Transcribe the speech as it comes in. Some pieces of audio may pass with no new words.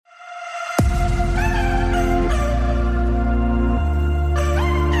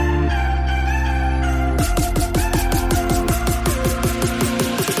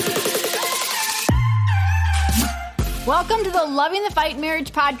Welcome to the Loving the Fight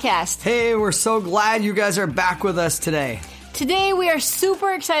Marriage Podcast. Hey, we're so glad you guys are back with us today. Today we are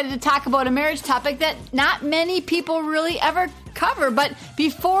super excited to talk about a marriage topic that not many people really ever cover. But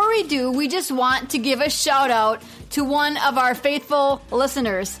before we do, we just want to give a shout out to one of our faithful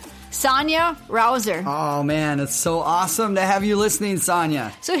listeners, Sonia Rouser. Oh man, it's so awesome to have you listening,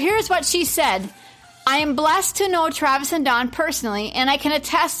 Sonia. So here's what she said. I am blessed to know Travis and Dawn personally, and I can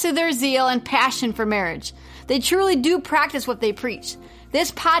attest to their zeal and passion for marriage. They truly do practice what they preach. This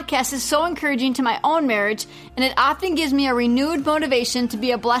podcast is so encouraging to my own marriage, and it often gives me a renewed motivation to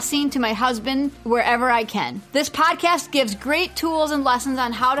be a blessing to my husband wherever I can. This podcast gives great tools and lessons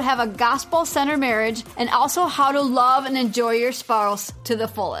on how to have a gospel-centered marriage and also how to love and enjoy your spouse to the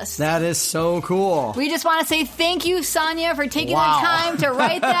fullest. That is so cool. We just want to say thank you, Sonia, for taking the time to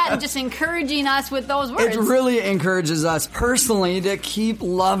write that and just encouraging us with those words. It really encourages us personally to keep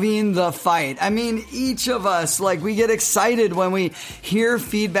loving the fight. I mean, each of us, we get excited when we hear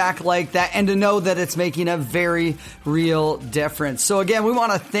feedback like that and to know that it's making a very real difference. So again, we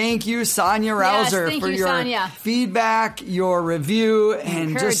want to thank you, Sonia Rouser, for your feedback, your review,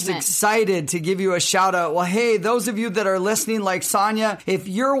 and just excited to give you a shout out. Well, hey, those of you that are listening like Sonia, if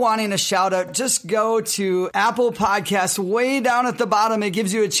you're wanting a shout out, just go to Apple Podcasts way down at the bottom. It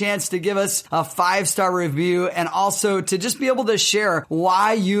gives you a chance to give us a 5-star review and also to just be able to share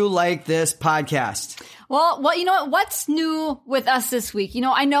why you like this podcast. Well, you know what? What's new with us this week?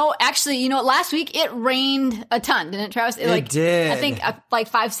 I know, actually, last week it rained a ton, didn't it, Travis? It did. I think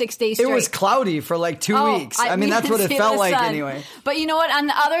 5-6 days straight. It was cloudy for 2 weeks. I mean, that's what it felt like anyway. But you know what? On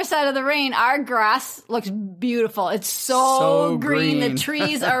the other side of the rain, our grass looks beautiful. It's so green. The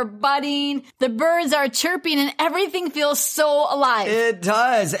trees are budding. The birds are chirping and everything feels so alive. It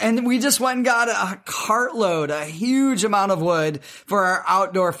does. And we just went and got a cartload, a huge amount of wood for our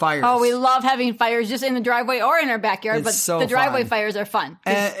outdoor fires. Oh, we love having fires just in the driveway or in our backyard, it's but so the driveway fun. Fires are fun.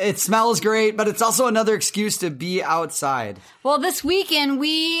 And it smells great, but it's also another excuse to be outside. Well, this weekend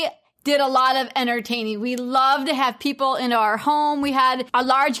we did a lot of entertaining. We love to have people into our home. We had a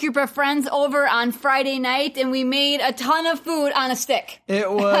large group of friends over on Friday night, and we made a ton of food on a stick.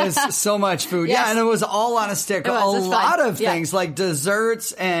 It was so much food. Yes. Yeah, and it was all on a stick. A lot of things like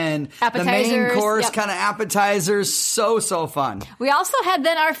desserts and the main course kind of appetizers. So fun. We also had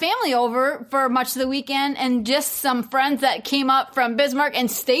then our family over for much of the weekend and just some friends that came up from Bismarck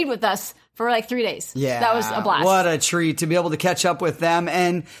and stayed with us for 3 days. Yeah. That was a blast. What a treat to be able to catch up with them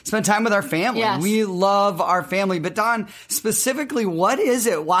and spend time with our family. Yes. We love our family. But Dawn, specifically, what is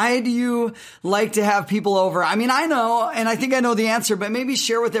it? Why do you like to have people over? I mean, I know, and I think I know the answer, but maybe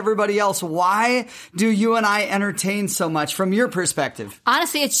share with everybody else. Why do you and I entertain so much from your perspective?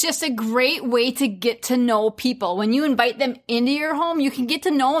 Honestly, it's just a great way to get to know people. When you invite them into your home, you can get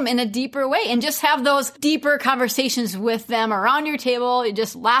to know them in a deeper way and just have those deeper conversations with them around your table,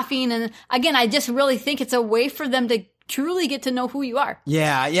 just laughing. And again, I just really think it's a way for them to truly get to know who you are.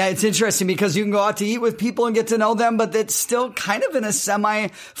 Yeah, it's interesting because you can go out to eat with people and get to know them, but it's still kind of in a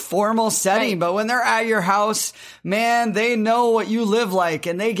semi-formal setting. Right. But when they're at your house, man, they know what you live like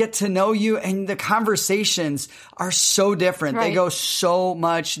and they get to know you, and the conversations are so different. Right. They go so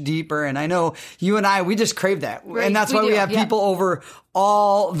much deeper. And I know you and I, we just crave that. Right. And that's why we have people over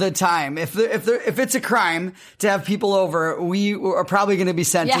all the time. If it's a crime to have people over, we are probably going to be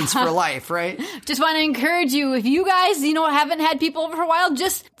sentenced for life, right? Just want to encourage you, if you guys, haven't had people over for a while,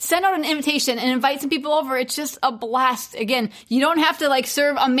 just send out an invitation and invite some people over. It's just a blast. Again, you don't have to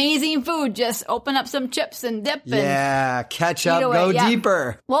serve amazing food. Just open up some chips and dip and catch up, go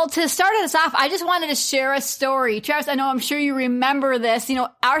deeper. Well, to start us off, I just wanted to share a story. Travis, I'm sure you remember this.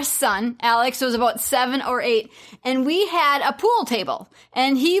 Our son, Alex, was about 7 or 8, and we had a pool table.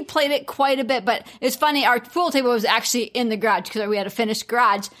 And he played it quite a bit, but it's funny, our pool table was actually in the garage because we had a finished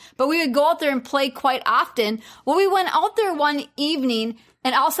garage, but we would go out there and play quite often. Well, we went out there one evening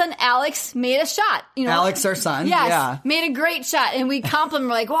and all of a sudden Alex made a shot. Alex, our son. Yes, made a great shot. And we complimented,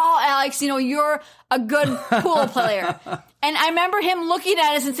 we're like, well, Alex, you're a good pool player. And I remember him looking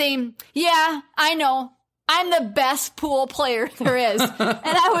at us and saying, yeah, I know. I'm the best pool player there is. And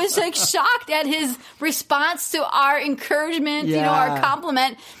I was shocked at his response to our encouragement, our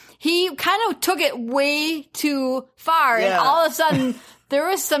compliment. He kind of took it way too far. And all of a sudden, there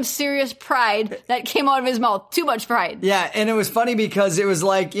was some serious pride that came out of his mouth. Too much pride. Yeah, and it was funny because it was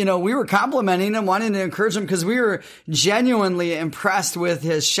like, we were complimenting him, wanting to encourage him because we were genuinely impressed with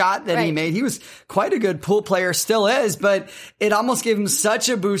his shot that he made. He was quite a good pool player, still is, but it almost gave him such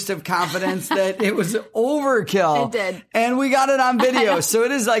a boost of confidence that it was overkill. It did. And we got it on video. So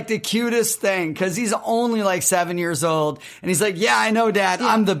it is like the cutest thing because he's only like 7 years old. And he's like, yeah, I know, Dad,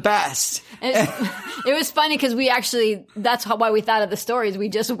 I'm the best. It was funny because that's why we thought of the stories. We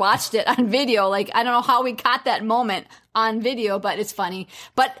just watched it on video. Like, I don't know how we caught that moment on video, but it's funny.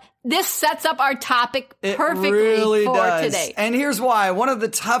 But this sets up our topic perfectly for today. And here's why. One of the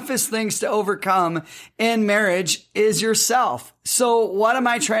toughest things to overcome in marriage is yourself. So what am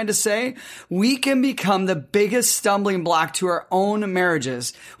I trying to say? We can become the biggest stumbling block to our own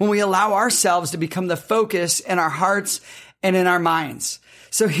marriages when we allow ourselves to become the focus in our hearts and in our minds.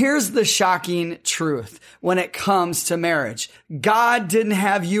 So here's the shocking truth when it comes to marriage. God didn't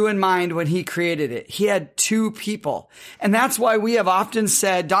have you in mind when he created it. He had two people. And that's why we have often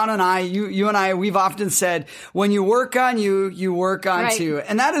said, Don and I, you and I, we've often said, when you work on you, you work on two.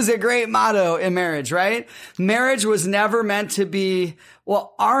 And that is a great motto in marriage, right? Marriage was never meant to be,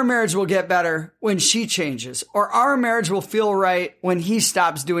 well, our marriage will get better when she changes, or our marriage will feel right when he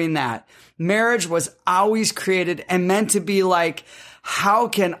stops doing that. Marriage was always created and meant to be like, how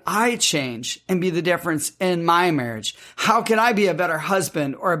can I change and be the difference in my marriage? How can I be a better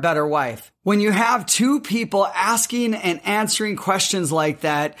husband or a better wife? When you have two people asking and answering questions like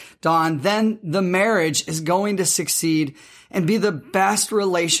that, Dawn, then the marriage is going to succeed and be the best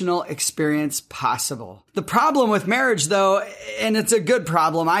relational experience possible. The problem with marriage, though, and it's a good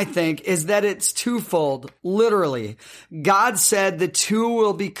problem, I think, is that it's twofold. Literally, God said the two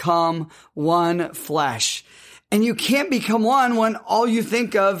will become one flesh. And you can't become one when all you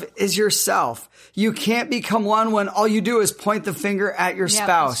think of is yourself. You can't become one when all you do is point the finger at your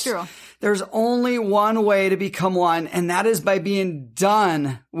spouse. That's true. There's only one way to become one, and that is by being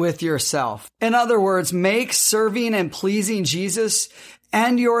done with yourself. In other words, make serving and pleasing Jesus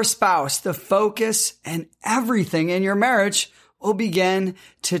and your spouse the focus, and everything in your marriage will begin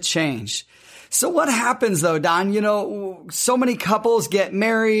to change. So what happens though, Don? So many couples get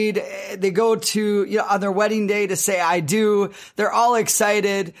married. They go to, on their wedding day to say, I do. They're all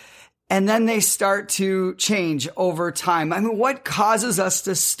excited. And then they start to change over time. I mean, what causes us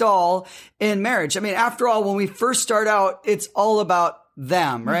to stall in marriage? I mean, after all, when we first start out, it's all about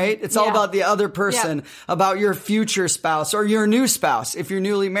them, right? It's all about the other person, about your future spouse or your new spouse if you're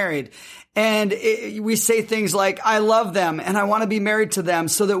newly married. And we say things like, I love them and I want to be married to them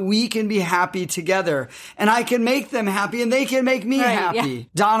so that we can be happy together and I can make them happy and they can make me happy. Yeah.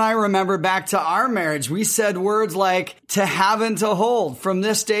 Don, I remember back to our marriage, we said words like to have and to hold from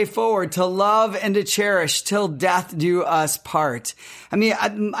this day forward, to love and to cherish till death do us part. I mean,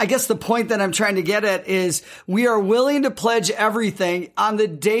 I guess the point that I'm trying to get at is we are willing to pledge everything on the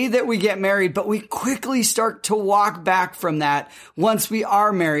day that we get married, but we quickly start to walk back from that once we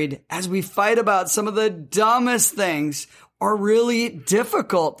are married as we fight about some of the dumbest things or really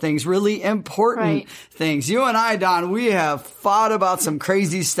difficult things, really important things. You and I, Don, we have fought about some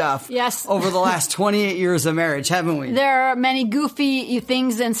crazy stuff over the last 28 years of marriage, haven't we? There are many goofy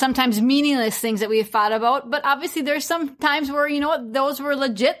things and sometimes meaningless things that we've fought about, but obviously there's some times where, those were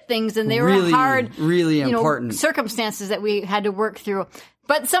legit things and they were hard, really important circumstances that we had to work through.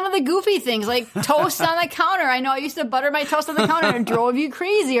 But some of the goofy things, like toast on the counter. I know I used to butter my toast on the counter and it drove you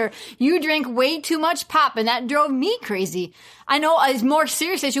crazy. Or you drank way too much pop and that drove me crazy. I know a more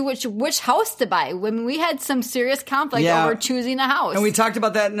serious issue, which house to buy. When we had some serious conflict over choosing a house. And we talked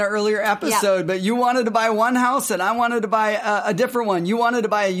about that in an earlier episode, but you wanted to buy one house and I wanted to buy a different one. You wanted to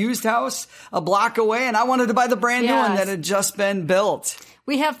buy a used house a block away and I wanted to buy the brand new one that had just been built.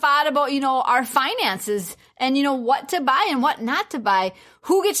 We have thought about, our finances and, what to buy and what not to buy.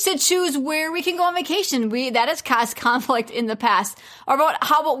 Who gets to choose where we can go on vacation? That has caused conflict in the past. Or about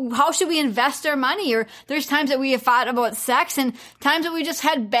how should we invest our money? Or there's times that we have thought about sex and times that we just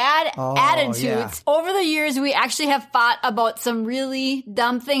had bad attitudes. Yeah. Over the years, we actually have thought about some really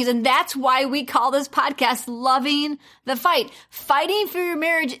dumb things. And that's why we call this podcast Loving the Fight. Fighting for your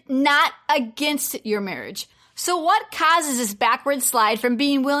marriage, not against your marriage. So what causes this backward slide from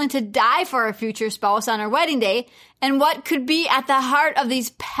being willing to die for our future spouse on our wedding day? And what could be at the heart of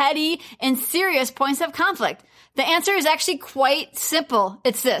these petty and serious points of conflict? The answer is actually quite simple.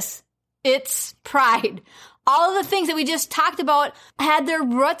 It's this. It's pride. All of the things that we just talked about had their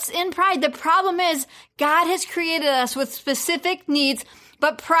roots in pride. The problem is God has created us with specific needs,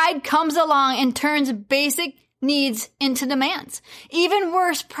 but pride comes along and turns basic needs into demands. Even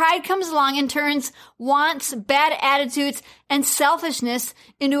worse, pride comes along and turns wants, bad attitudes, and selfishness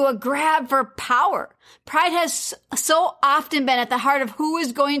into a grab for power. Pride has so often been at the heart of who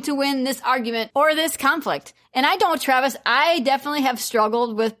is going to win this argument or this conflict. And I don't, Travis, I definitely have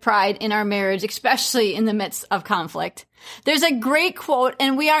struggled with pride in our marriage, especially in the midst of conflict. There's a great quote,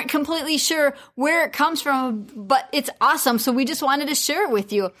 and we aren't completely sure where it comes from, but it's awesome, so we just wanted to share it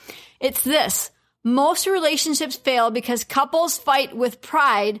with you. It's this: most relationships fail because couples fight with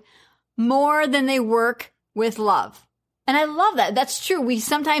pride more than they work with love. And I love that. That's true.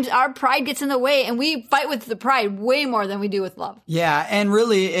 Sometimes our pride gets in the way and we fight with the pride way more than we do with love. Yeah. And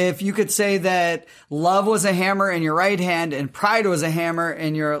really, if you could say that love was a hammer in your right hand and pride was a hammer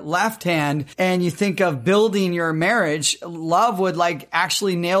in your left hand, and you think of building your marriage, love would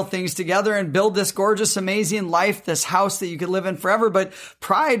actually nail things together and build this gorgeous, amazing life, this house that you could live in forever. But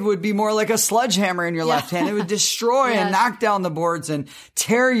pride would be more like a sledgehammer in your left hand. It would destroy and knock down the boards and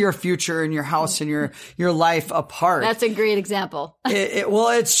tear your future and your house and your life apart. That's a great example. Well,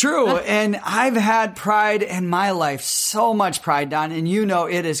 it's true. And I've had pride in my life, so much pride, Don, and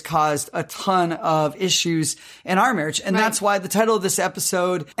it has caused a ton of issues in our marriage. And that's why the title of this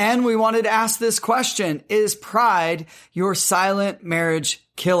episode, and we wanted to ask this question: is pride your silent marriage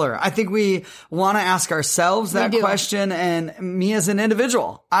killer? I think we want to ask ourselves that question, and me as an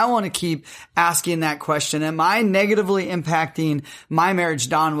individual, I want to keep asking that question. Am I negatively impacting my marriage,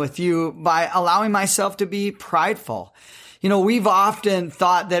 Don, with you by allowing myself to be prideful? We've often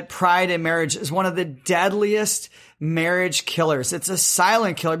thought that pride in marriage is one of the deadliest marriage killers. It's a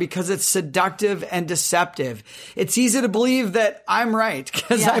silent killer because it's seductive and deceptive. It's easy to believe that I'm right,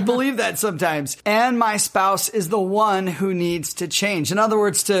 because I believe that sometimes. And my spouse is the one who needs to change. In other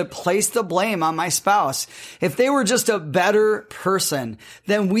words, to place the blame on my spouse. If they were just a better person,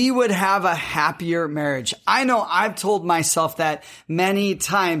 then we would have a happier marriage. I know I've told myself that many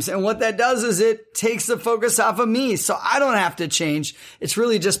times. And what that does is it takes the focus off of me, so I don't have to change. It's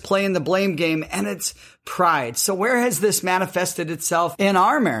really just playing the blame game, and it's pride. So where has this manifested itself in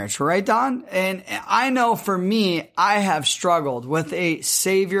our marriage, right, Don? And I know for me, I have struggled with a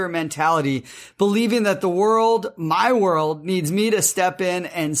savior mentality, believing that my world needs me to step in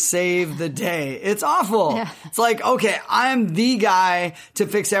and save the day. It's awful. Yeah. It's like, okay, I'm the guy to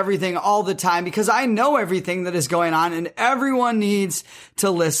fix everything all the time because I know everything that is going on and everyone needs to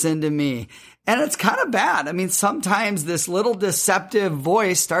listen to me. And it's kind of bad. I mean, sometimes this little deceptive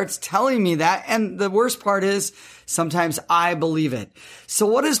voice starts telling me that. And the worst part is sometimes I believe it. So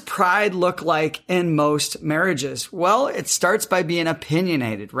what does pride look like in most marriages? Well, it starts by being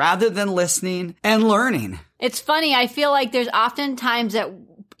opinionated rather than listening and learning. It's funny. I feel like there's often times that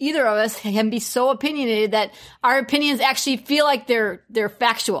either of us can be so opinionated that our opinions actually feel like they're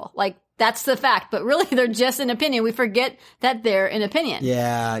factual. Like, that's the fact, but really they're just an opinion. We forget that they're an opinion.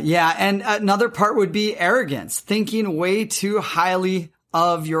 Yeah. And another part would be arrogance, thinking way too highly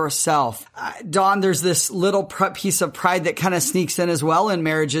of yourself. Dawn, there's this little piece of pride that kind of sneaks in as well in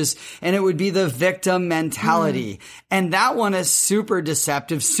marriages, and it would be the victim mentality. And that one is super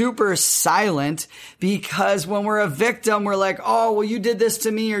deceptive, super silent, because when we're a victim, we're like, oh, well, you did this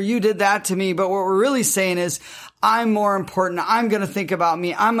to me or you did that to me. But what we're really saying is, I'm more important. I'm going to think about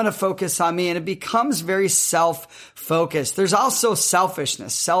me. I'm going to focus on me. And it becomes very self-focused. There's also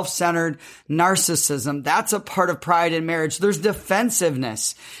selfishness, self-centered narcissism. That's a part of pride in marriage. There's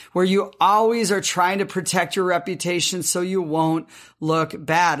defensiveness, where you always are trying to protect your reputation so you won't look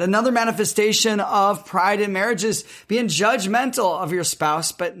bad. Another manifestation of pride in marriage is being judgmental of your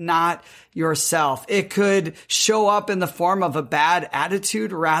spouse, but not yourself. It could show up in the form of a bad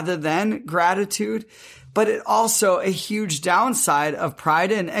attitude rather than gratitude. But it also a huge downside of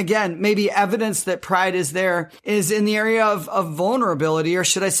pride. And again, maybe evidence that pride is there is in the area of vulnerability, or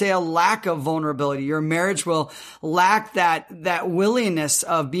should I say a lack of vulnerability. Your marriage will lack that willingness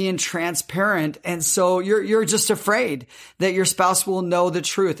of being transparent. And so you're just afraid that your spouse will know the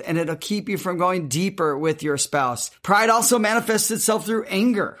truth, and it'll keep you from going deeper with your spouse. Pride also manifests itself through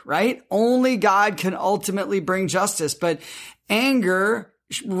anger, right? Only God can ultimately bring justice, but anger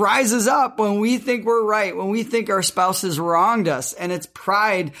rises up when we think we're right, when we think our spouse has wronged us. And it's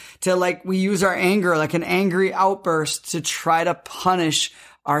pride to we use our anger like an angry outburst to try to punish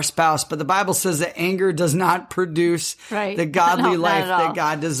our spouse. But the Bible says that anger does not produce the godly life that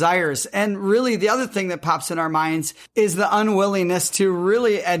God desires. And really, the other thing that pops in our minds is the unwillingness to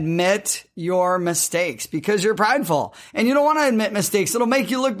really admit your mistakes because you're prideful and you don't want to admit mistakes. It'll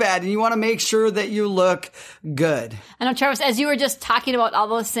make you look bad and you want to make sure that you look good. I know, Travis, as you were just talking about all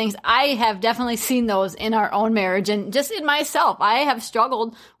those things, I have definitely seen those in our own marriage and just in myself. I have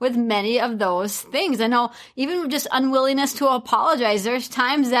struggled with many of those things. I know even just unwillingness to apologize. There's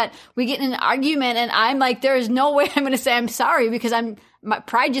times that we get in an argument and I'm like, there is no way I'm going to say I'm sorry because my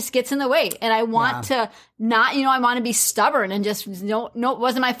pride just gets in the way. And I want to not, I want to be stubborn and just, no, it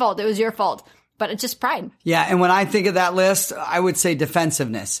wasn't my fault. It was your fault. But it's just pride. Yeah. And when I think of that list, I would say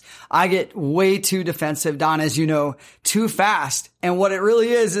defensiveness. I get way too defensive, Don, as you know, too fast. And what it really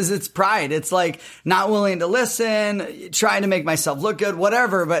is it's pride. It's like not willing to listen, trying to make myself look good,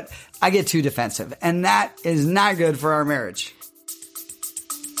 whatever. But I get too defensive. And that is not good for our marriage.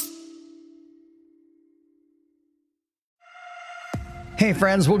 Hey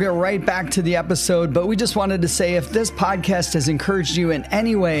friends, we'll get right back to the episode, but we just wanted to say if this podcast has encouraged you in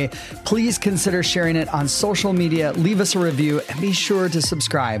any way, please consider sharing it on social media, leave us a review, and be sure to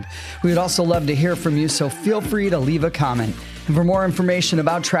subscribe. We would also love to hear from you, so feel free to leave a comment. And for more information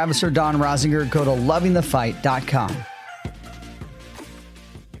about Travis or Don Rosinger, go to lovingthefight.com.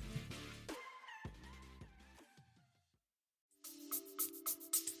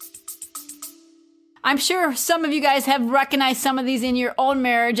 I'm sure some of you guys have recognized some of these in your own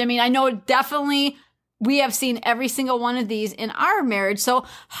marriage. I mean, I know definitely we have seen every single one of these in our marriage. So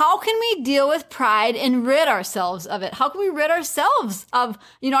how can we deal with pride and rid ourselves of it? How can we rid ourselves of,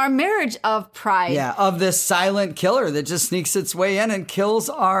 our marriage of pride? Yeah, of this silent killer that just sneaks its way in and kills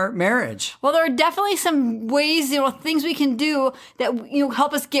our marriage. Well, there are definitely some ways, things we can do that,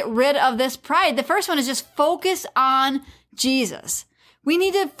 help us get rid of this pride. The first one is just focus on Jesus. We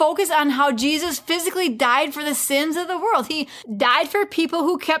need to focus on how Jesus physically died for the sins of the world. He died for people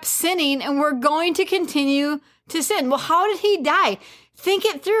who kept sinning and were going to continue to sin. Well, how did he die? Think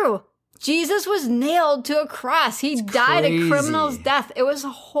it through. Jesus was nailed to a cross. He died a criminal's death. It was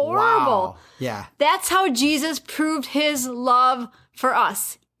horrible. Wow. Yeah. That's how Jesus proved his love for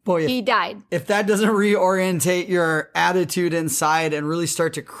us. Boy, he died. If that doesn't reorientate your attitude inside and really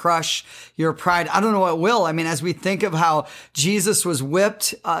start to crush your pride, I don't know what will. I mean, as we think of how Jesus was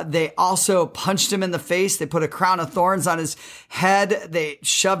whipped, they also punched him in the face. They put a crown of thorns on his head. They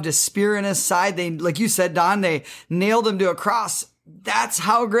shoved a spear in his side. They, like you said, Don, they nailed him to a cross. That's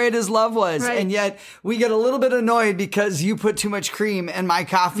how great his love was. Right. And yet we get a little bit annoyed because you put too much cream in my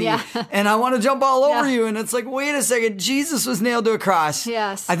coffee and I want to jump all over you. And it's like, wait a second, Jesus was nailed to a cross.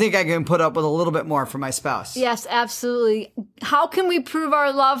 Yes. I think I can put up with a little bit more for my spouse. Yes, absolutely. How can we prove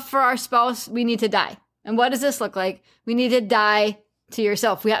our love for our spouse? We need to die. And what does this look like? We need to die to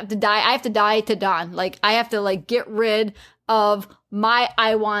yourself. We have to die. I have to die to Don. I have to get rid of my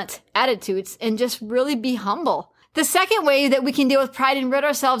I want attitudes and just really be humble. The second way that we can deal with pride and rid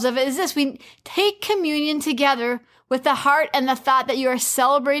ourselves of it is this. We take communion together with the heart and the thought that you are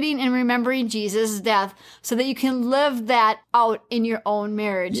celebrating and remembering Jesus' death so that you can live that out in your own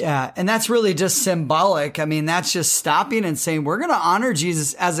marriage. Yeah, and that's really just symbolic. I mean, that's just stopping and saying, we're going to honor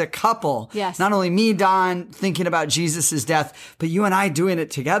Jesus as a couple. Yes. Not only me, Don, thinking about Jesus' death, but you and I doing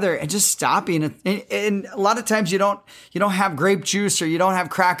it together and just stopping. And a lot of times you don't have grape juice or you don't have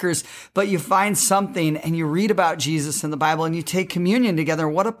crackers, but you find something and you read about Jesus in the Bible and you take communion together.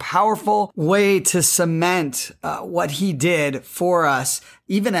 What a powerful way to cement what he did for us,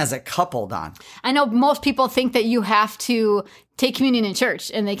 even as a couple, Don. I know most people think that you have to take communion in church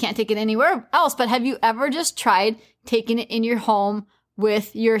and they can't take it anywhere else, but have you ever just tried taking it in your home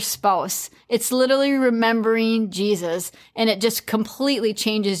with your spouse? It's literally remembering Jesus and it just completely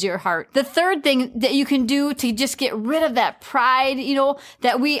changes your heart. The third thing that you can do to just get rid of that pride,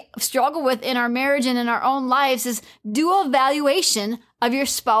 that we struggle with in our marriage and in our own lives is do a evaluation of your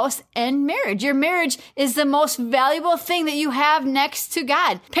spouse and marriage. Your marriage is the most valuable thing that you have next to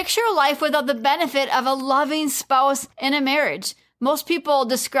God. Picture a life without the benefit of a loving spouse in a marriage. Most people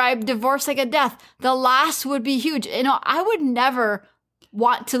describe divorce like a death. The loss would be huge. I would never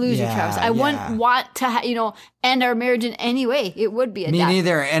want to lose you, Travis. I wouldn't want to, end our marriage in any way. It would be a death. Me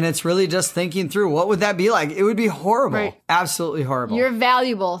neither. And it's really just thinking through, what would that be like? It would be horrible. Right. Absolutely horrible. You're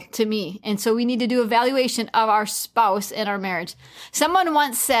valuable to me. And so we need to do evaluation of our spouse and our marriage. Someone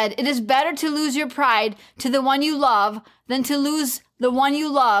once said, it is better to lose your pride to the one you love than to lose the one you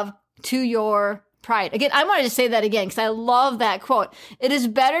love to your pride. Again, I wanted to say that again because I love that quote. It is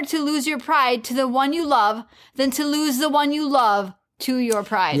better to lose your pride to the one you love than to lose the one you love to your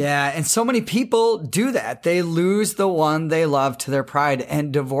pride. Yeah, and so many people do that. They lose the one they love to their pride,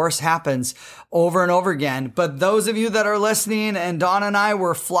 and divorce happens over and over again. But those of you that are listening, and Dawn and I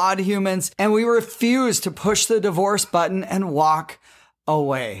were flawed humans, and we refuse to push the divorce button and walk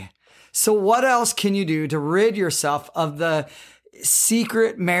away. So what else can you do to rid yourself of the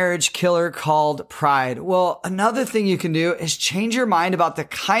secret marriage killer called pride? Well, another thing you can do is change your mind about the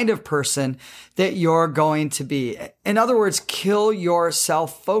kind of person that you're going to be. In other words, kill your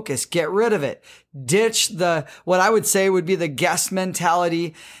self-focus. Get rid of it. Ditch what I would say would be the guest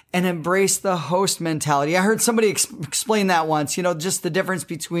mentality and embrace the host mentality. I heard somebody explain that once, just the difference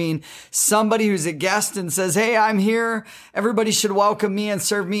between somebody who's a guest and says, hey, I'm here, everybody should welcome me and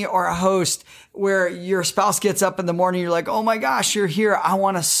serve me, or a host where your spouse gets up in the morning, you're like, oh my gosh, you're here. I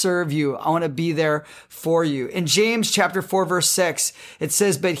want to serve you. I want to be there for you. In James chapter 4, verse 6, it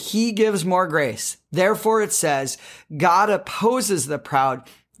says, but he gives more grace. Therefore it says, God opposes the proud,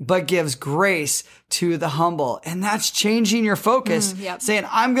 but gives grace to the humble. And that's changing your focus, saying,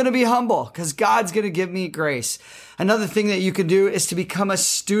 I'm going to be humble because God's going to give me grace. Another thing that you can do is to become a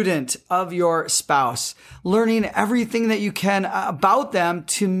student of your spouse, learning everything that you can about them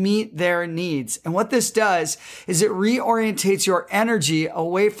to meet their needs. And what this does is it reorientates your energy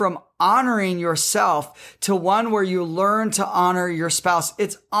away from honoring yourself to one where you learn to honor your spouse.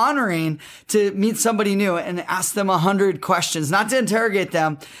 It's honoring to meet somebody new and ask them 100 questions, not to interrogate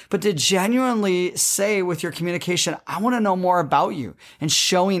them, but to genuinely say with your communication, I want to know more about you, and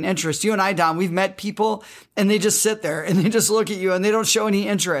showing interest. You and I, Don, we've met people and they just sit there and they just look at you and they don't show any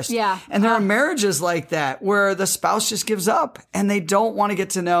interest. Yeah. And there are marriages like that where the spouse just gives up and they don't want to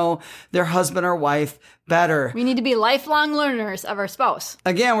get to know their husband or wife better. We need to be lifelong learners of our spouse.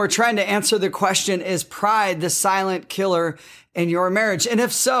 Again, we're trying to answer the question, is pride the silent killer in your marriage? And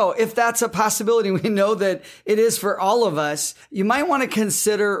if so, if that's a possibility, we know that it is for all of us, you might want to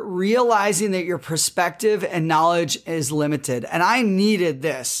consider realizing that your perspective and knowledge is limited. And I needed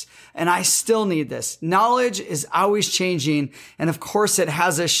this. And I still need this. Knowledge is always changing. And of course, it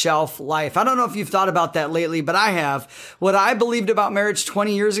has a shelf life. I don't know if you've thought about that lately, but I have. What I believed about marriage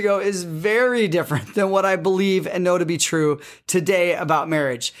 20 years ago is very different than what I believe and know to be true today about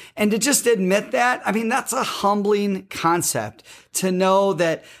marriage. And to just admit that, that's a humbling concept, to know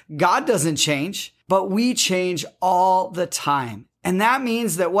that God doesn't change, but we change all the time. And that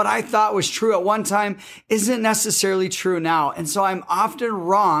means that what I thought was true at one time isn't necessarily true now. And so I'm often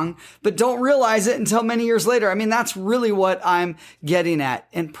wrong, but don't realize it until many years later. That's really what I'm getting at.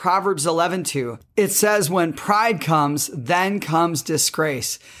 In Proverbs 11:2, it says, when pride comes, then comes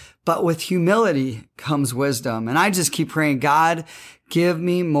disgrace, but with humility comes wisdom. And I just keep praying, God, give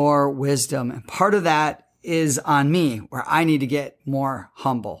me more wisdom. And part of that is on me, where I need to get more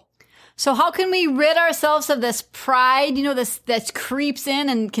humble. So how can we rid ourselves of this pride, this that creeps in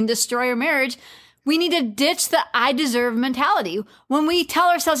and can destroy our marriage? We need to ditch the I deserve mentality. When we tell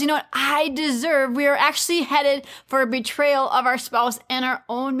ourselves, what I deserve, we are actually headed for a betrayal of our spouse and our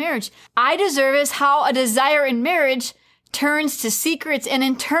own marriage. I deserve is how a desire in marriage turns to secrets and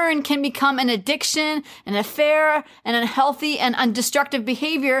in turn can become an addiction, an affair, an unhealthy and undestructive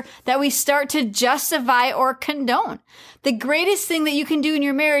behavior that we start to justify or condone. The greatest thing that you can do in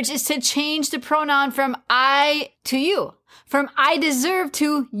your marriage is to change the pronoun from I to you, from I deserve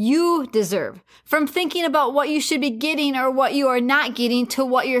to you deserve, from thinking about what you should be getting or what you are not getting to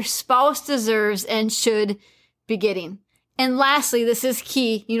what your spouse deserves and should be getting. And lastly, this is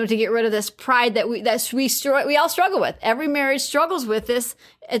key, to get rid of this pride that we all struggle with. Every marriage struggles with this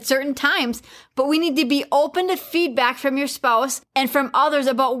at certain times, but we need to be open to feedback from your spouse and from others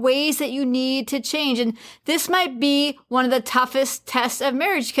about ways that you need to change. And this might be one of the toughest tests of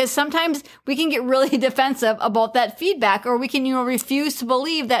marriage, because sometimes we can get really defensive about that feedback, or we can, refuse to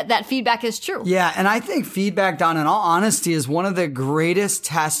believe that feedback is true. Yeah. And I think feedback, Don, in all honesty, is one of the greatest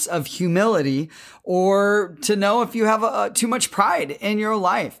tests of humility, or to know if you have too much pride in your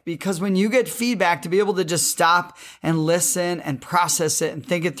life. Because when you get feedback, to be able to just stop and listen and process it and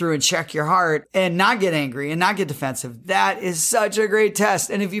think it through and check your heart and not get angry and not get defensive, that is such a great test.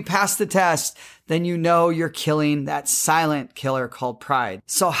 And if you pass the test, then you're killing that silent killer called pride.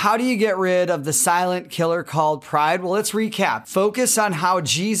 So how do you get rid of the silent killer called pride? Well, let's recap. Focus on how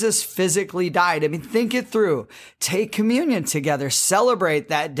Jesus physically died. Think it through. Take communion together. Celebrate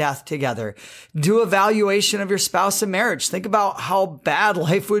that death together. Do evaluation of your spouse and marriage. Think about how bad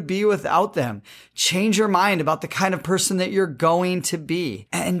life would be without them. Change your mind about the kind of person that you're going to be,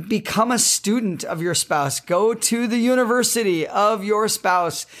 and become a student of your spouse. Go to the university of your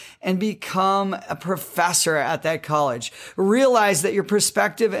spouse and become a professor at that college. Realize that your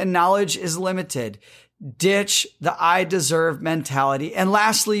perspective and knowledge is limited. Ditch the I deserve mentality. And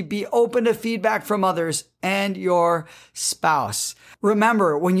lastly, be open to feedback from others and your spouse.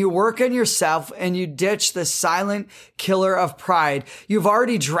 Remember, when you work on yourself and you ditch the silent killer of pride, you've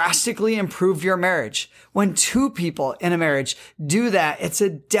already drastically improved your marriage. When two people in a marriage do that, it's a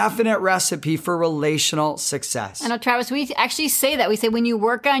definite recipe for relational success. I know, Travis, we actually say that. We say when you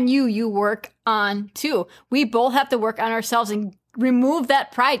work on you, you work on two. We both have to work on ourselves and remove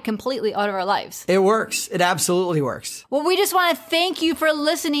that pride completely out of our lives. It works. It absolutely works. Well, we just want to thank you for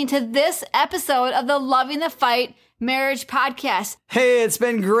listening to this episode of the Loving the Fight Marriage Podcast. Hey, it's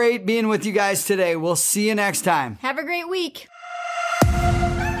been great being with you guys today. We'll see you next time. Have a great week.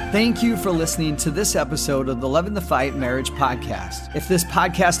 Thank you for listening to this episode of the Loving the Fight Marriage Podcast. If this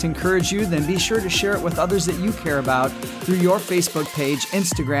podcast encouraged you, then be sure to share it with others that you care about through your Facebook page,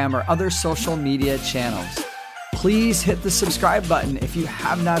 Instagram, or other social media channels. Please hit the subscribe button if you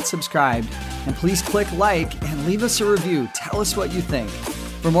have not subscribed, and please click like and leave us a review. Tell us what you think.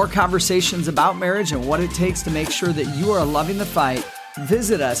 For more conversations about marriage and what it takes to make sure that you are loving the fight,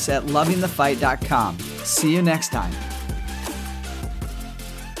 visit us at lovingthefight.com. See you next time.